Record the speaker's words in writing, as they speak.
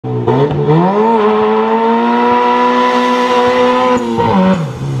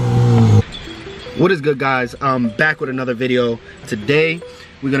What is good, guys? I'm back with another video. Today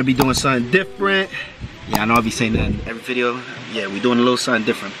we're gonna be doing something different. Yeah, I know I'll be saying that in every video. Yeah, we're doing a little something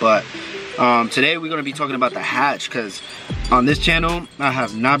different, but today we're gonna be talking about the hatch, because on this channel I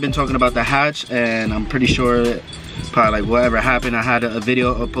have not been talking about the hatch, and I'm pretty sure probably like whatever happened, I had a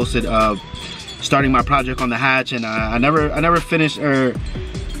video posted starting my project on the hatch, and I never finished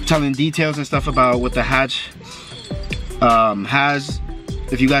telling details and stuff about what the hatch has.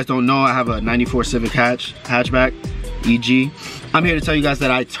 If you guys don't know, I have a 94 Civic hatchback EG. I'm here to tell you guys that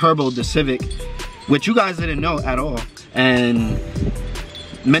I turboed the Civic, which you guys didn't know at all, and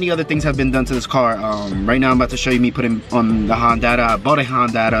many other things have been done to this car. Right now I'm about to show you me putting on the Honda. I bought a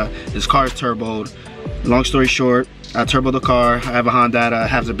Honda. This car is turboed. Long story short, I turboed the car. I have a Honda. It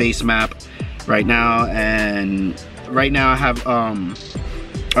has a base map right now, and right now I have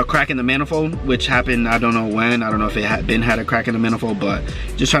a crack in the manifold, which happened, I don't know when. I don't know if it had a crack in the manifold, but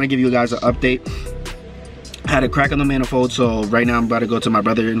just trying to give you guys an update. I had a crack in the manifold, so right now I'm about to go to my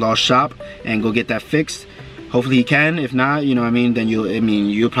brother-in-law's shop and go get that fixed. Hopefully he can. If not, you know what I mean, then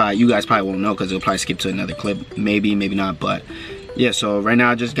you guys probably won't know, because it'll probably skip to another clip. Maybe not, but yeah. So right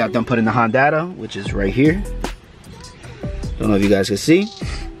now I just got done putting the Honda, which is right here. Don't know if you guys can see.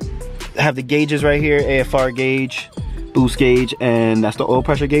 I have the gauges right here, AFR gauge, boost gauge, and that's the oil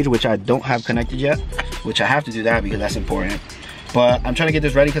pressure gauge, which I don't have connected yet, which I have to do that because that's important. But I'm trying to get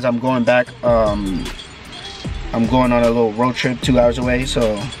this ready because I'm going back. I'm going on a little road trip 2 hours away,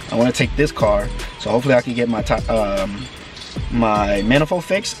 so I want to take this car. So hopefully I can get my my manifold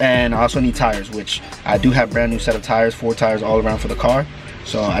fixed, and I also need tires, which I do have brand new set of tires, 4 tires all around for the car.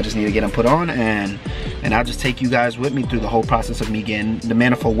 So I just need to get them put on, and I'll just take you guys with me through the whole process of me getting the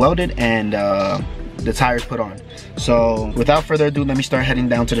manifold welded and the tires put on. So without further ado, let me start heading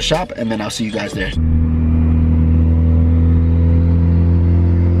down to the shop, and then I'll see you guys there.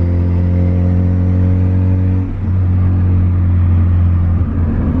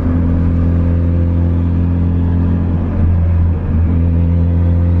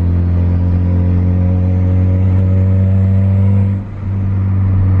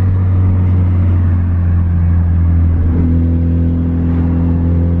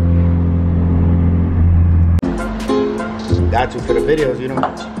 Got to for the videos, you know.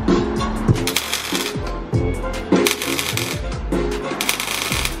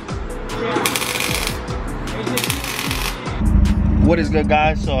 What is good,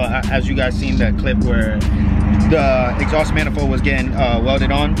 guys? So as you guys seen that clip where the exhaust manifold was getting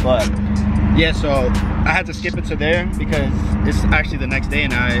welded on, but yeah, so I had to skip it to there because it's actually the next day,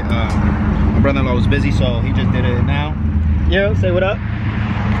 and my brother-in-law was busy, so he just did it now. Yo, say what up.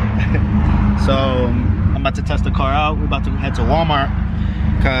 So I'm about to test the car out. We're about to head to Walmart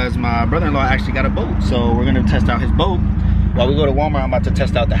because my brother-in-law actually got a boat, so we're gonna test out his boat. While we go to Walmart, I'm about to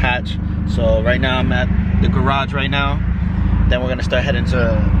test out the hatch. So right now I'm at the garage right now. Then we're gonna start heading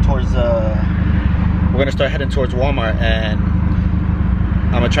towards Walmart, and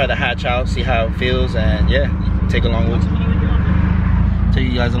I'm gonna try the hatch out, see how it feels, and yeah, take you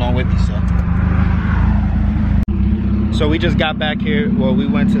guys along with me. So we just got back here. Well, we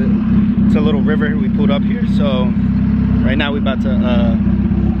went to a little river. We pulled up here. So right now we about to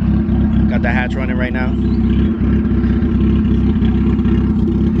got the hatch running right now.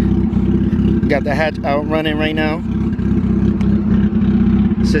 Got the hatch out running right now.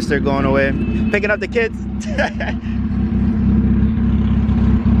 Sister going away, picking up the kids.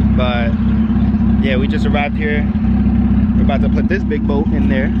 But yeah, we just arrived here. We're about to put this big boat in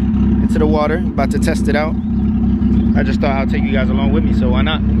there into the water. About to test it out. I just thought I'd take you guys along with me, so why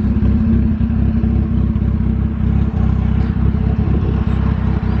not?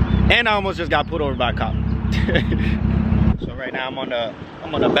 And I almost just got pulled over by a cop. So right now I'm on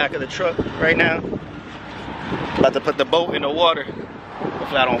the back of the truck right now. About to put the boat in the water.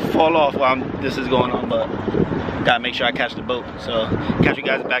 Hopefully I don't fall off while this is going on, but gotta make sure I catch the boat. So catch you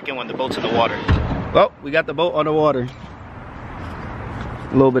guys back in when the boat's in the water. Well, we got the boat on the water.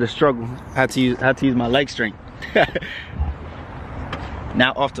 A little bit of struggle. Had to use my leg strength.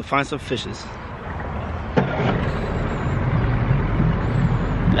 Now off to find some fishes.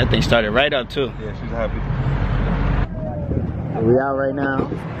 That thing started right up too. Yeah, she's happy. We out right now.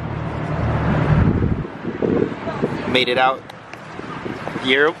 Made it out.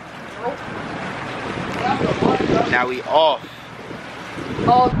 Europe. Now we off.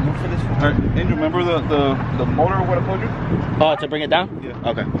 Oh. Angel, remember the motor what I told you? Oh, to bring it down? Yeah.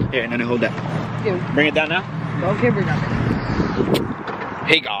 Okay. Here, and then hold that. Yeah. Bring it down now? Okay, bring it down.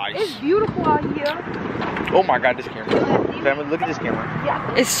 Hey guys. It's beautiful out here. Oh my god, this camera. Family, look at this camera.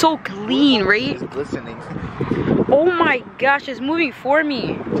 Yeah. It's so clean, right? It's glistening. Oh my gosh, it's moving for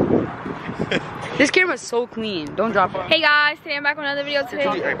me. This camera's so clean. Don't drop it. Hey guys, today I'm back with another video today.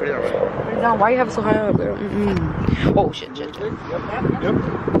 Hey, put it down. Put it down. Why you have it so high up? Oh shit.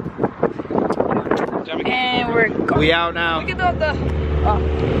 And we're going. We out now. Look at the oh.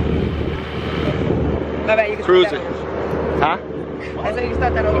 My bad, you can Cruising. start that Huh? over. I said you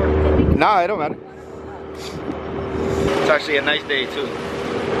start that over. Nah, it don't matter. It's actually a nice day too.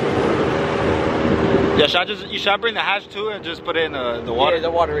 Yeah, should I bring the hatch too and just put it in the water? Yeah, the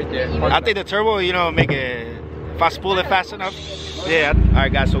water right there. I think the turbo, you know, make it, if I spool it fast enough. Yeah, all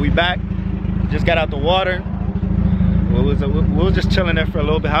right guys, so we back. Just got out the water. We was just chilling there for a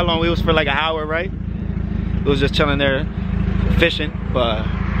little bit. How long? We was for like an hour, right? We was just chilling there fishing, but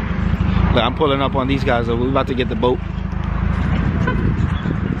look, I'm pulling up on these guys, so we're about to get the boat.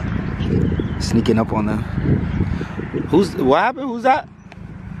 Sneaking up on them. What happened? Who's that?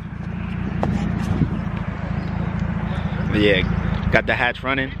 But yeah, got the hatch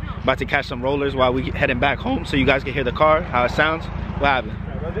running. About to catch some rollers while we heading back home so you guys can hear the car, how it sounds. What happened?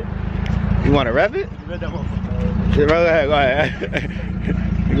 You want to rev it? Yeah, go ahead.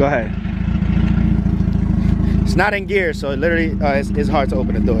 Go ahead. It's not in gear, so it literally it's hard to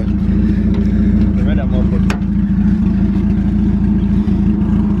open the door.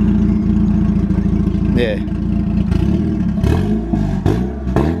 Yeah.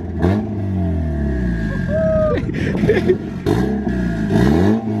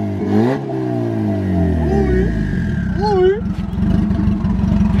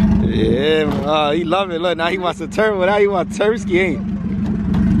 Yeah, oh, he love it. Look, now he wants a turbo. Now he wants Tursky, ain't?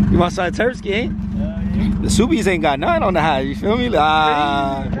 You want some Tursky, ain't? The Subies ain't got nothing on the high. You feel me?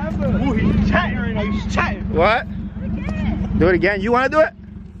 Ooh, he's chatting right now. He's chatting. What? Do it again. You want to do it?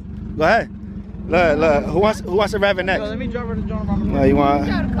 Go ahead. Look. Who wants to rev it next? Let me drive her to John. No, you want?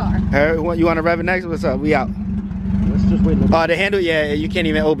 Her? You want to rev it next? What's up? We out. Let's just wait a little. Oh, the handle. Yeah, you can't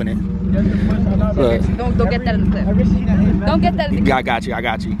even open it. Look. Don't get that in the clip. Don't get that in the clip. I got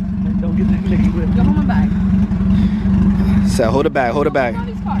you. Don't get that clip. Go home and back. So hold it back.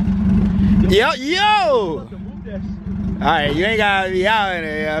 Yo. All right, you ain't gotta be out in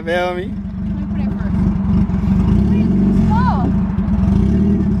there. You feel me?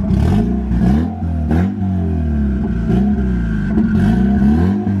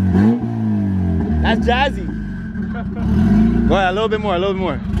 That's jazzy. Go ahead, a little bit more.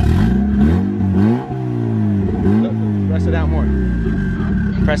 Press it down more.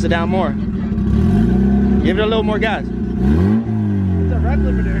 Press it down more. Give it a little more gas. It's a red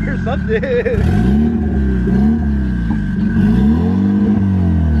limiter or something.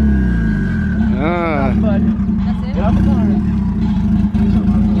 That's it?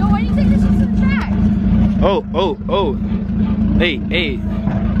 Yo, why do you take this to the track? Oh. Hey.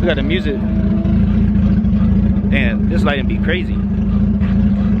 Look at the music. Damn, this lighting be crazy.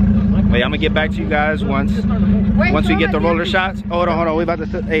 Wait, I'm gonna get back to you guys once we get the roller shots. Hold on. We about to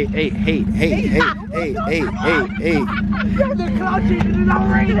hey.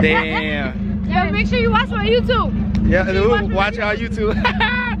 Damn. Yeah, make sure you watch my YouTube. Yeah, watch our YouTube.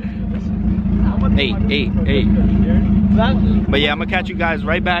 Hey. But yeah, I'm gonna catch you guys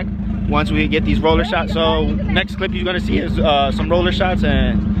right back once we get these roller shots. So next clip you're gonna see is some roller shots,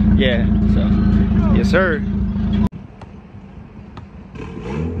 and yeah, so yes sir.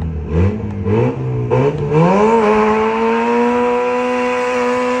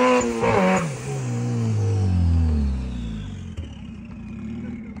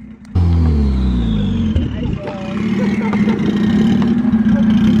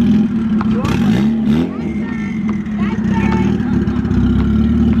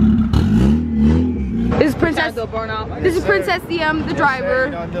 This is Princess DM, the driver.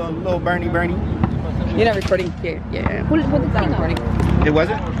 You know, do a little Bernie. You're not recording here. Yeah. What is that recording? It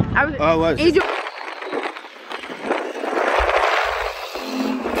wasn't? I was. Oh, it was. Angel.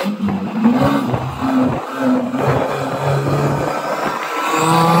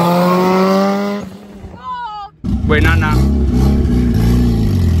 Wait, nah.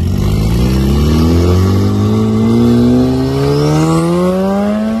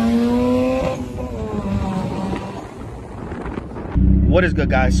 What is good,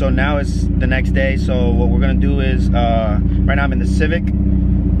 guys? So now it's the next day. So what we're gonna do is right now I'm in the Civic.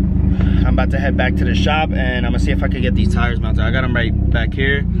 I'm about to head back to the shop and I'm gonna see if I can get these tires mounted. I got them right back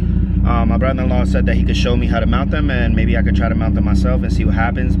here. My brother-in-law said that he could show me how to mount them, and maybe I could try to mount them myself and see what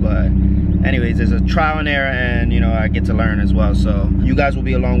happens. But anyways, there's a trial and error, and you know, I get to learn as well. So you guys will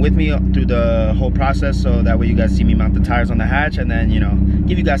be along with me through the whole process, so that way you guys see me mount the tires on the hatch, and then, you know,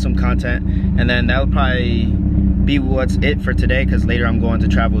 give you guys some content. And then that'll probably be what's it for today, because later I'm going to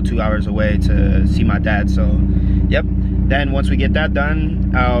travel 2 hours away to see my dad. So yep, then once we get that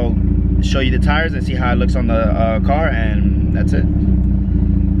done, I'll show you the tires and see how it looks on the car, and that's it.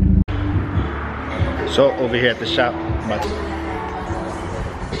 So over here at the shop,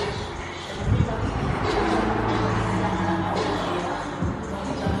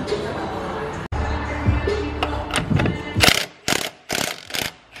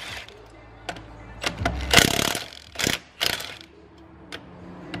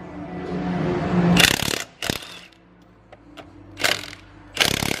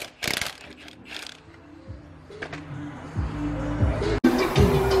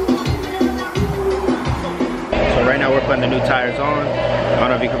 right now we're putting the new tires on. I don't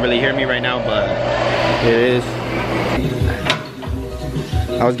know if you can really hear me right now, but it is.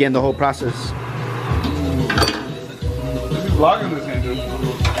 I was getting the whole process. You're vlogging this, Andrew.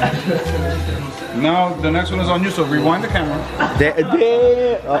 Now the next one is on you, so rewind the camera.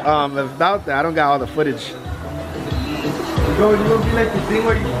 About that, I don't got all the footage. You gonna be like the thing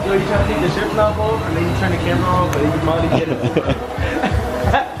where you try to take the shirt off, and then you turn the camera off, but then you finally get it.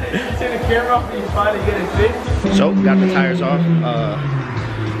 Turn the camera off, and you finally get it fixed. So got the tires off.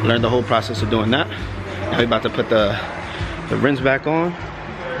 Learned the whole process of doing that. Now we're about to put the rims back on.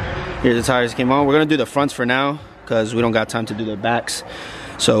 Here the tires came on. We're gonna do the fronts for now because we don't got time to do the backs.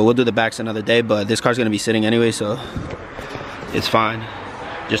 So we'll do the backs another day. But this car's gonna be sitting anyway, so it's fine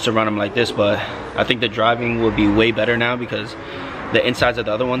just to run them like this. But I think the driving will be way better now because the insides of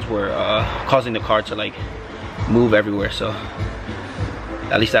the other ones were causing the car to like move everywhere. So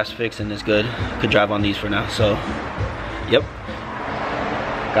at least that's fixed and it's good. Could drive on these for now. So yep,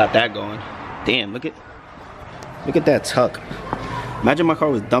 got that going. Damn, look at that tuck. Imagine my car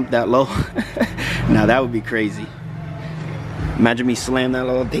was dumped that low. Now that would be crazy. Imagine me slam that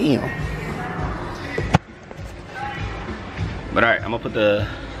low. Damn. But alright, I'm gonna put the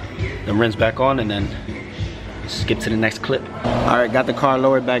rims back on and then skip to the next clip. Alright, got the car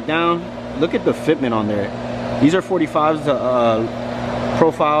lowered back down. Look at the fitment on there. These are 45s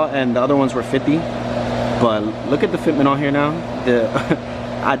profile and the other ones were 50. But look at the fitment on here now.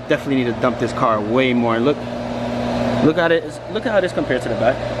 I definitely need to dump this car way more. Look at it. Look at how this compares to the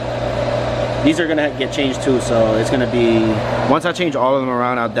back. These are gonna get changed too, so it's gonna be, once I change all of them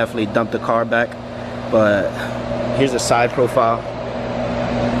around, I'll definitely dump the car back. But here's the side profile.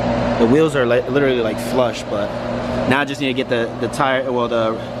 The wheels are like, literally like flush, but now I just need to get the tire, well,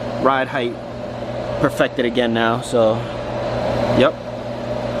 the ride height perfected again now. So yep.